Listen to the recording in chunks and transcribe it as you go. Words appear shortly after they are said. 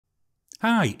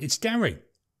Hi, it's Gary.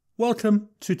 Welcome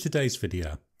to today's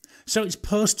video. So it's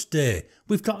post day.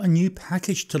 We've got a new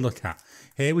package to look at.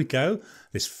 Here we go.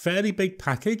 This fairly big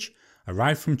package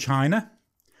arrived from China.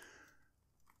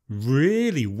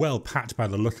 Really well packed by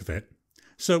the look of it.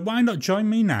 So why not join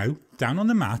me now down on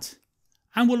the mat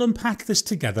and we'll unpack this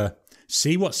together,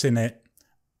 see what's in it.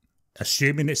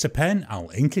 Assuming it's a pen,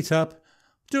 I'll ink it up,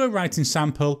 do a writing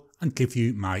sample and give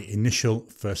you my initial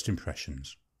first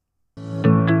impressions.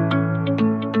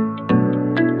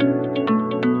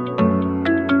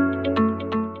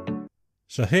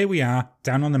 So here we are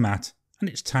down on the mat and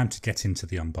it's time to get into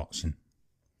the unboxing.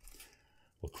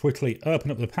 We'll quickly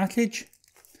open up the package.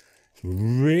 It's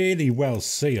really well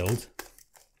sealed.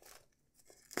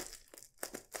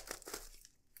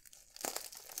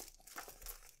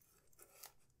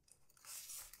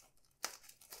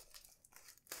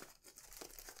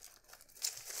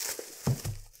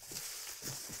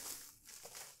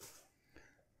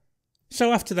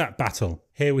 So after that battle,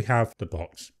 here we have the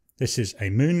box. This is a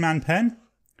Moonman pen.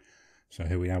 So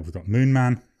here we have, we've got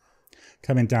Moonman.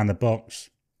 Coming down the box,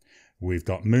 we've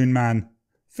got Moonman,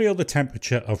 feel the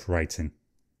temperature of writing.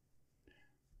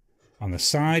 On the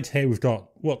side here we've got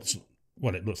what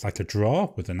it looks like a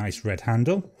drawer with a nice red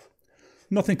handle.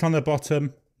 Nothing on the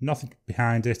bottom, nothing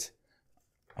behind it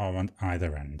or on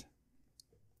either end.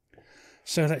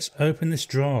 So let's open this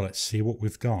drawer, let's see what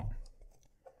we've got.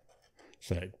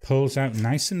 So it pulls out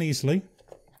nice and easily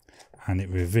and it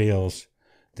reveals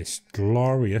this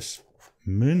glorious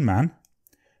Moonman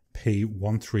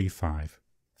P135.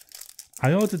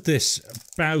 I ordered this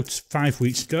about 5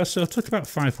 weeks ago, so it took about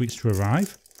 5 weeks to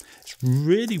arrive. It's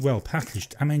really well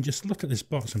packaged. I mean, just look at this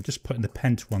box. I'm just putting the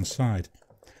pen to one side.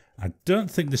 I don't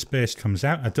think the space comes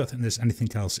out. I don't think there's anything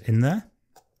else in there.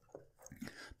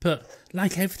 But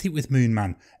like everything with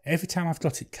Moonman, every time I've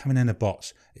got it coming in a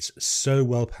box, it's so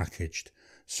well packaged.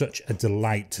 Such a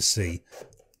delight to see.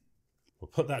 We'll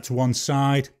put that to one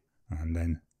side and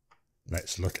then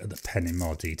let's look at the pen in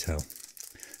more detail.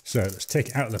 So let's take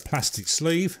it out of the plastic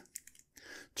sleeve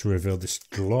to reveal this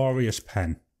glorious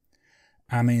pen.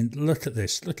 I mean, look at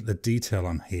this. Look at the detail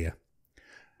on here.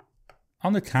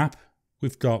 On the cap,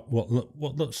 we've got what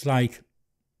looks like,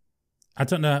 I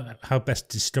don't know how best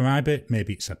to describe it.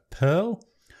 Maybe it's a pearl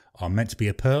or meant to be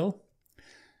a pearl.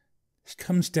 It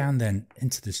comes down then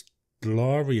into this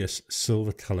glorious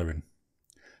silver colouring.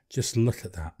 Just look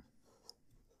at that.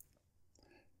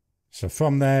 So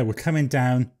from there, we're coming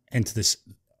down into this.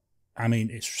 I mean,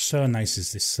 it's so nice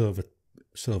as this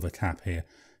silver cap here.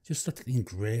 Just look at the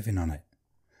engraving on it.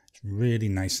 It's really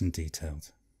nice and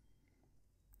detailed.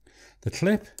 The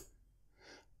clip,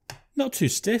 not too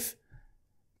stiff,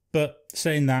 but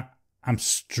saying that, I'm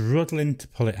struggling to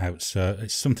pull it out, so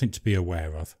it's something to be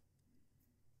aware of.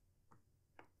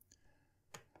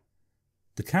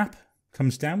 The cap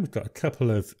comes down. We've got a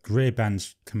couple of grey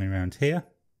bands coming around here.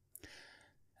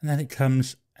 And then it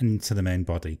comes into the main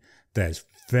body. There's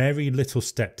very little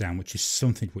step down, which is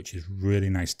something which is really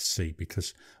nice to see,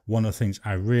 because one of the things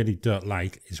I really don't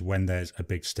like is when there's a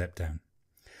big step down.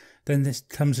 Then this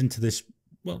comes into this,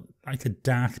 well, like a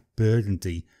dark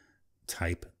burgundy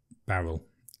type barrel.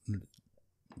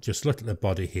 Just look at the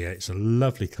body here. It's a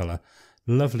lovely colour,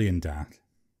 lovely and dark.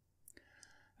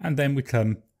 And then we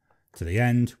come to the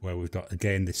end where we've got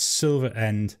again this silver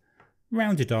end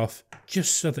rounded off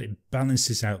just so that it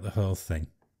balances out the whole thing.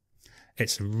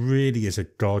 It really is a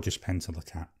gorgeous pen to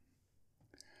look at.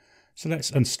 So let's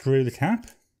unscrew the cap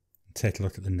and take a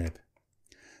look at the nib.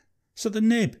 So the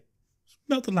nib,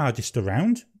 not the largest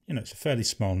around, it's a fairly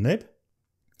small nib.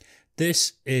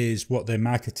 This is what they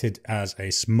marketed as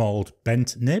a smalled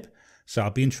bent nib, so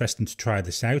I'll be interested to try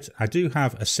this out. I do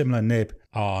have a similar nib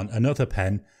on another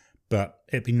pen, but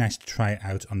it'd be nice to try it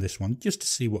out on this one just to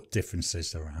see what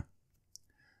differences there are.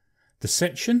 The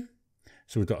section,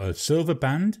 so we've got a silver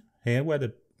band here where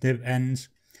the nib ends,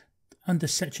 and the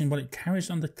section, well, it carries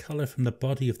on the colour from the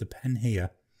body of the pen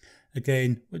here.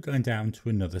 Again, we're going down to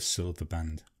another silver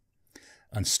band.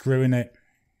 Unscrewing it,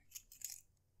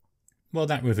 well,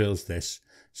 that reveals this.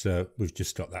 So we've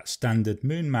just got that standard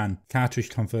Moonman cartridge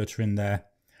converter in there.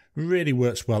 Really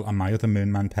works well on my other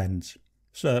Moonman pens.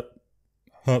 So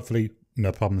hopefully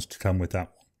no problems to come with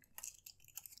that one.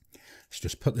 Let's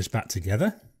just put this back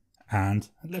together and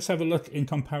let's have a look in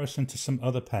comparison to some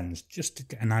other pens just to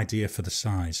get an idea for the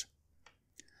size.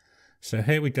 So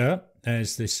here we go.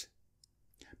 There's this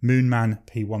Moonman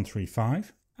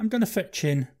P135. I'm going to fetch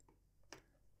in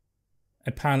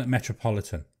a Pilot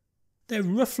Metropolitan. They're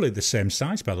roughly the same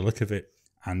size by the look of it.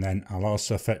 And then I'll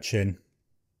also fetch in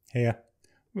here,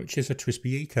 which is a TWSBI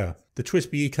Eco. The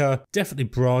TWSBI Eco, definitely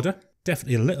broader,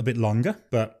 Definitely a little bit longer,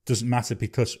 but doesn't matter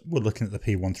because we're looking at the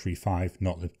P135,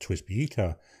 not the TWSBI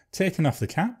Eco. Taking off the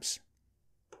caps.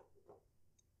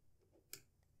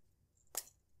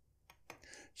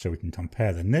 So we can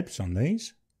compare the nibs on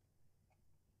these.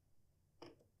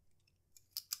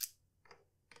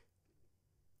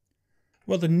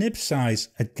 Well, the nib size,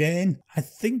 again, I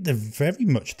think they're very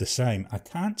much the same. I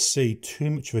can't see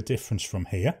too much of a difference from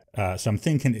here. So I'm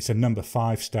thinking it's a number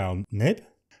 5 style nib.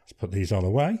 Let's put these all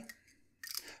away.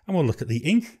 And we'll look at the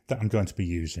ink that I'm going to be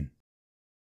using.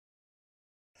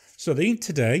 So the ink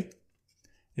today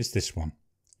is this one.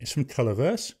 It's from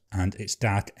Colorverse and it's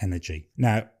Dark Energy.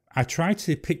 Now, I try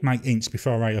to pick my inks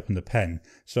before I open the pen,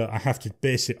 so I have to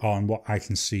base it on what I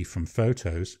can see from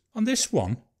photos. On this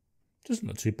one, doesn't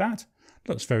look too bad.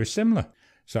 Looks very similar.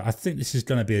 So I think this is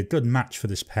going to be a good match for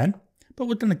this pen, but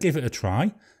we're going to give it a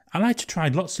try. I like to try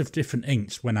lots of different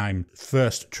inks when I'm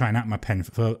first trying out my pen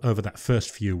for over that first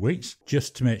few weeks,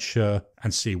 just to make sure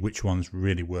and see which ones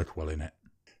really work well in it.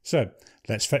 So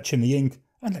let's fetch in the ink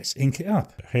and let's ink it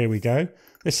up. Here we go.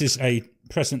 This is a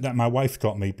present that my wife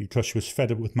got me because she was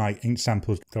fed up with my ink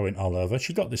samples going all over.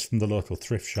 She got this from the local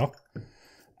thrift shop,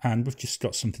 and we've just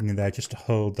got something in there just to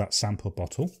hold that sample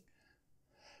bottle.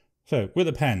 So with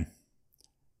a pen,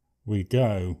 we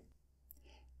go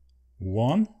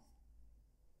 1,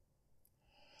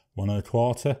 1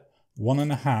 1/4, 1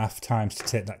 1/2 times to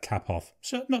take that cap off.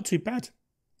 So not too bad.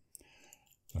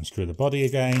 Unscrew the body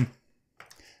again.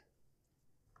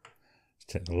 Let's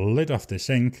take the lid off this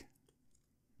ink.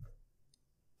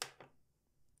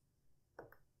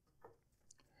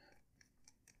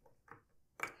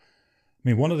 I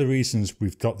mean, one of the reasons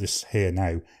we've got this here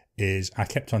now is I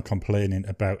kept on complaining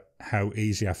about how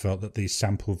easy I felt that these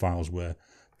sample vials were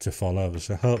to fall over.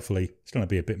 So hopefully it's going to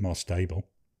be a bit more stable.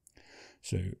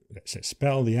 So let's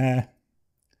expel the air,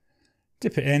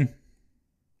 dip it in.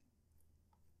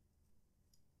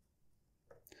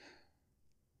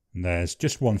 And there's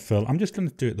just one fill. I'm just going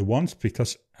to do it the once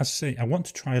because, as I say, I want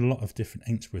to try a lot of different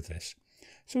inks with this.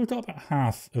 So we've got about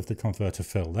half of the converter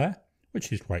fill there,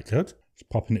 which is quite good. Just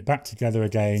popping it back together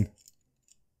again.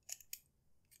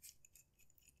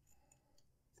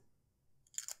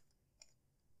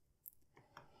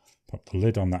 Pop the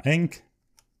lid on that ink.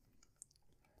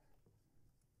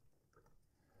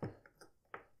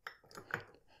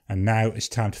 And now it's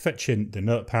time to fetch in the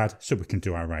notepad so we can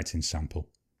do our writing sample.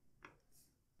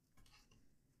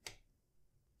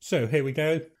 So here we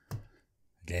go.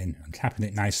 Again, uncapping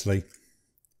it nicely.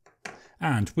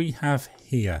 And we have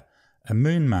here a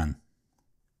Moonman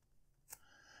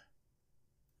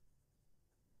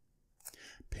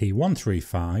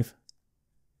P135.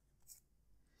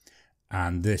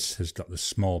 And this has got the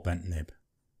small bent nib.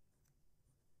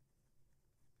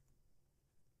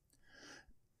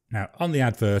 Now, on the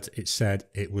advert, it said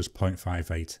it was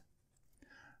 0.58.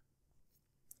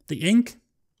 The ink,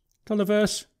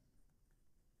 Colorverse,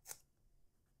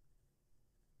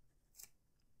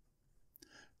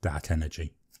 Dark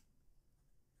Energy.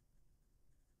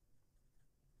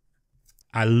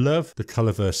 I love the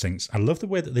Colorverse inks. I love the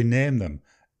way that they name them.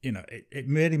 You know, it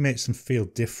really makes them feel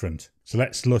different. So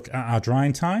let's look at our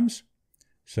drying times.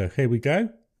 So here we go.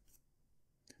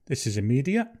 This is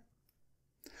immediate.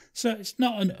 So it's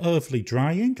not an overly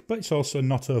dry ink, but it's also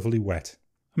not overly wet.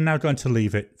 I'm now going to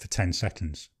leave it for 10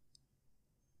 seconds.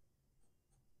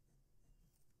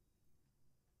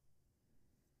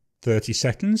 "30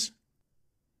 seconds.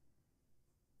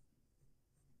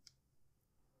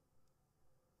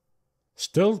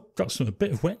 Still got a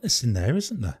bit of wetness in there,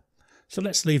 isn't there? So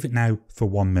let's leave it now for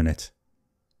 1 minute.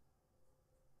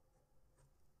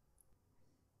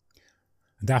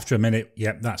 And after a minute,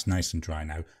 yep, that's nice and dry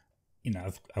now. You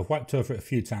know, I've wiped over it a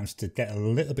few times to get a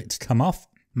little bit to come off.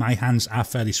 My hands are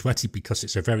fairly sweaty because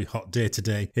it's a very hot day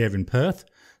today here in Perth.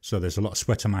 So there's a lot of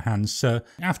sweat on my hands. So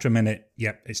after a minute,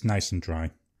 yep, it's nice and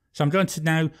dry. So I'm going to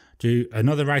now do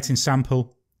another writing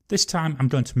sample. This time I'm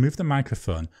going to move the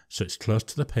microphone so it's close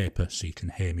to the paper so you can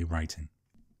hear me writing.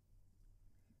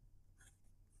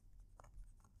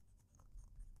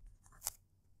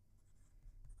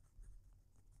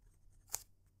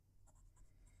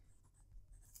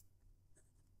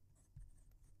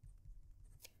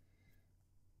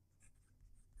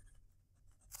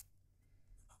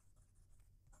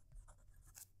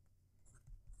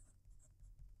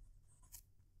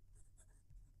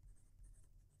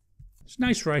 It's a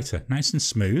nice writer, nice and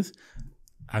smooth.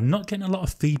 I'm not getting a lot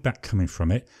of feedback coming from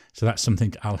it, so that's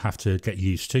something I'll have to get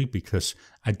used to because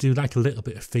I do like a little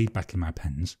bit of feedback in my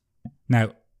pens.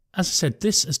 Now, as I said,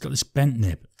 this has got this bent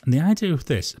nib, and the idea of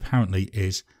this apparently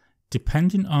is,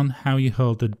 depending on how you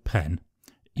hold the pen,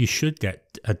 you should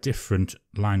get a different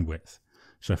line width.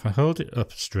 So if I hold it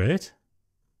up straight,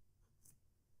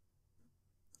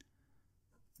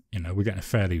 you know, we're getting a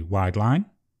fairly wide line.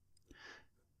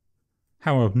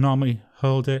 How I would normally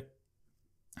hold it,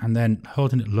 and then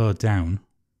holding it lower down.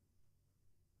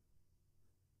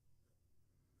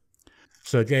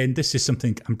 So again, this is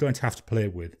something I'm going to have to play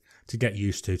with to get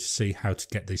used to see how to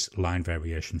get this line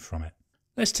variation from it.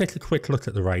 Let's take a quick look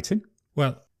at the writing.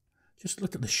 Well, just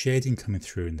look at the shading coming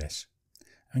through in this.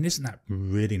 I mean, isn't that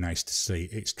really nice to see?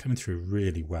 It's coming through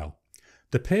really well.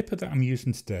 The paper that I'm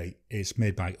using today is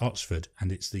made by Oxford,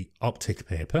 and it's the optic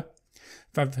paper.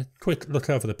 If I have a quick look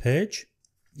over the page,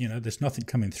 you know, there's nothing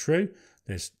coming through,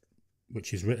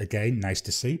 which is again nice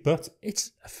to see, but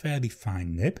it's a fairly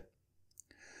fine nib.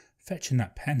 Fetching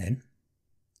that pen in,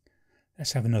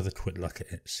 let's have another quick look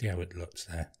at it, see how it looks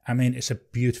there. I mean, it's a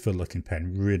beautiful looking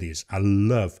pen, really is. I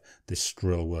love this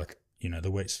scroll work, you know,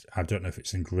 the way it's, I don't know if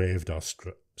it's engraved or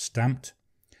stamped.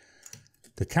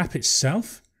 The cap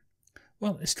itself,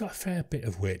 well, it's got a fair bit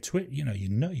of weight to it, you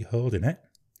know you're holding it.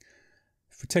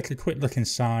 If we take a quick look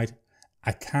inside,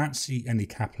 I can't see any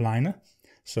cap liner,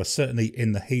 so certainly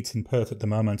in the heating perth at the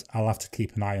moment, I'll have to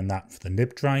keep an eye on that for the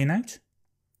nib drying out.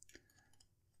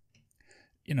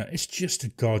 You know, it's just a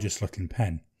gorgeous looking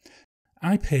pen.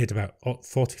 I paid about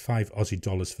 45 Aussie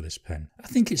dollars for this pen. I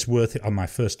think it's worth it on my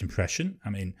first impression.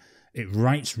 I mean, it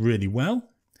writes really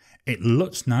well. It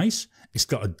looks nice. It's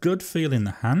got a good feel in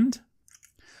the hand.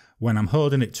 When I'm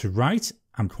holding it to write,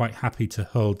 I'm quite happy to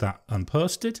hold that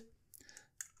unposted.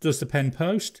 Does the pen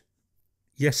post?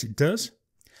 Yes, it does.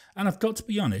 And I've got to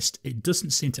be honest, it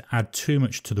doesn't seem to add too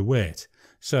much to the weight.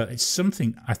 So it's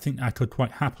something I think I could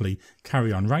quite happily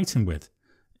carry on writing with.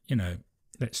 You know,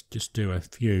 let's just do a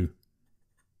few.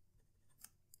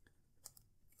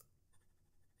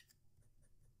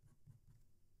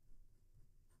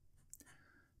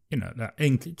 You know, that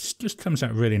ink, it just comes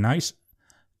out really nice.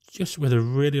 Just with a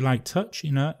really light touch,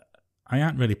 you know. I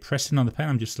aren't really pressing on the pen,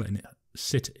 I'm just letting it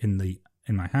sit in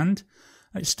my hand.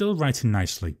 It's still writing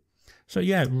nicely. So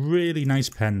yeah, really nice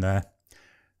pen there.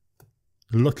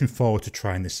 Looking forward to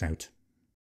trying this out.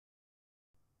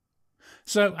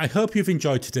 So I hope you've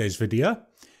enjoyed today's video.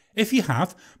 If you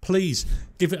have, please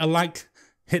give it a like,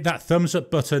 hit that thumbs up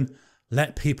button,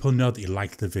 let people know that you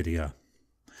like the video.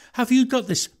 Have you got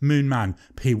this Moonman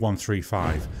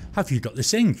P135? Have you got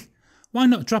this ink? Why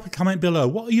not drop a comment below?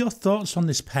 What are your thoughts on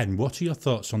this pen? What are your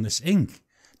thoughts on this ink?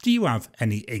 Do you have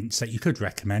any inks that you could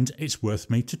recommend? It's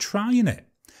worth me to trying it.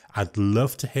 I'd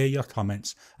love to hear your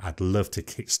comments. I'd love to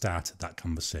kickstart that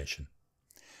conversation.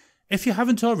 If you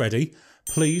haven't already,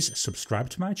 please subscribe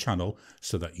to my channel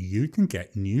so that you can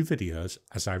get new videos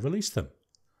as I release them.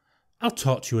 I'll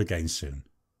talk to you again soon.